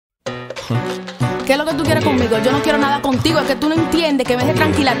¿Qué es lo que tú quieres conmigo? Yo no quiero nada contigo, es que tú no entiendes, que me dejes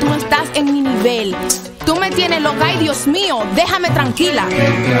tranquila, tú no estás en mi nivel. Tú me tienes loca, ay Dios mío, déjame tranquila.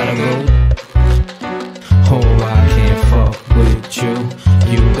 Oh, I can't fuck with you.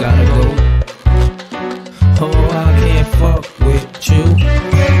 You gotta go. Oh, I can't fuck with you.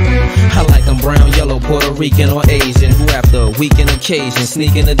 I like them brown, yellow, Puerto Rican or Asian, who after a weekend occasion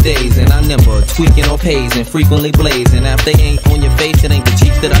sneaking a days, and I never tweaking or pazing, frequently blazing. After they ain't on your face, it ain't the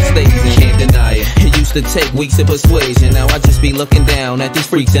cheeks that I stays in. Can't deny it. It used to take weeks of persuasion. Now I just be looking down at these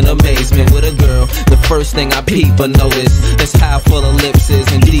freaks in amazement. With a girl, the first thing I peep or notice is how full of lips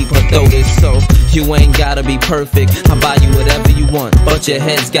is and deep her throat is. So you ain't gotta be perfect. I buy you whatever you want, but your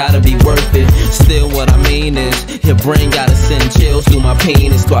head's gotta be worth it. Still, what I mean is your brain gotta send chills through my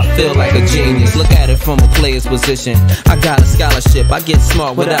penis, so I feel like a genius. Look at it from a player's position. I got a scholarship, I get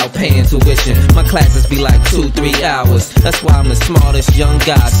smart without paying tuition. My classes be like 2-3 hours. That's why I'm the smartest young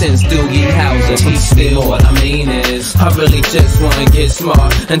guy since Doogie Howser. But still, what I mean is I really just wanna get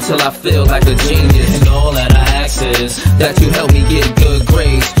smart until I feel like a genius. And all that I ask is that you help me get good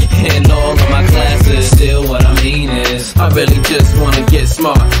grades in all of my classes. Still, what I mean is I really just wanna get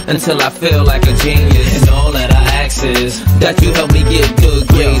smart until I feel like a genius. And all that I ask is that you help me get good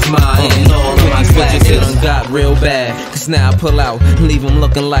grades, mine in all of my classes. It done got real bad, cause now I pull out, leave them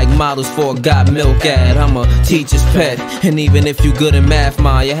looking like models for a Got Milk ad. I'm a teacher's pet, and even if you good in math,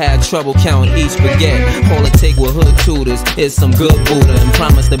 ma, you had trouble counting each baguette. All it take with hood tutors is some good Buddha, and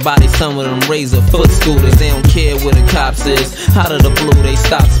promise to buy some of them razor foot scooters. They don't care where the cops is. Out of the blue they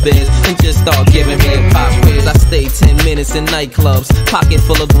stop spins and just start giving me a pop quiz. I stay 10 minutes in nightclubs, pocket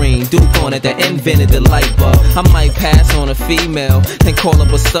full of green, Duke on it that invented the light bulb. I might pass on a female and call up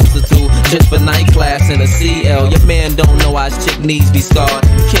a substitute just for night class in a CL. Your man don't know why his chick knees be scarred.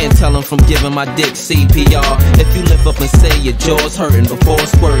 You can't tell him from giving my dick CPR. If you lift up and say your jaw's hurting before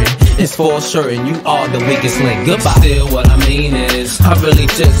squirting, it's for certain you are the weakest link. Goodbye. Still, what I mean is I really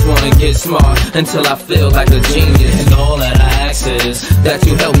just wanna get smart until I feel like a genius. And all that I ask is that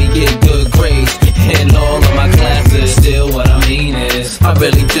you help me get good grades in all of my classes. Still, what I mean is I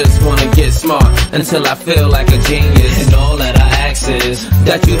really just wanna get smart until I feel like a genius. And all that I ask is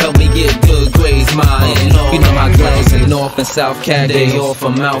that you help me get good grades, mine in all of my classes. North and South Cat, they all for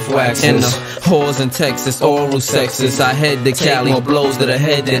mouth waxes. And the whores in Texas, oral sexes. I head to Cali, more blows to the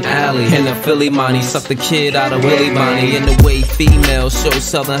head than alley. And the Philly money suck the kid out of Willie Bonnie. And the way females show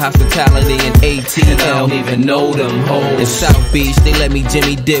southern hospitality in ATL. I don't even know them hoes. In South Beach, they let me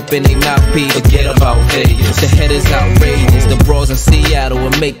Jimmy dip in they mouthpiece. Forget about Vegas, the head is outrageous. The bras in Seattle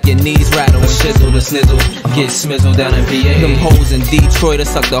will make your knees rattle. And shizzle the snizzle, get smizzled down in VA. Them hoes in Detroit, I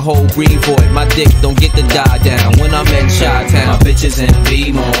suck the whole breed void. My dick don't get the die down when I'm in Chi-Town. My bitches in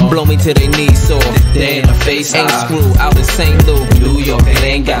B-More blow me to their knees sore. They in the face ain't screw out in St. Louis, New York.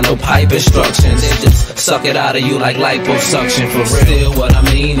 They ain't got no pipe instructions. They just suck it out of you like liposuction for real. Still, what I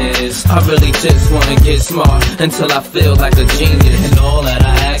mean is I really just wanna get smart until I feel like a genius. And all that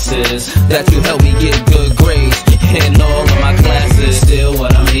I ask is that you help me get good grades in all of my classes. Still,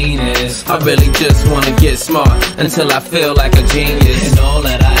 what I mean is I really just wanna get smart until I feel like a genius. And all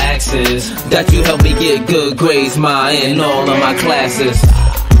that I ask is that you help me get good grades, mine in all of my classes.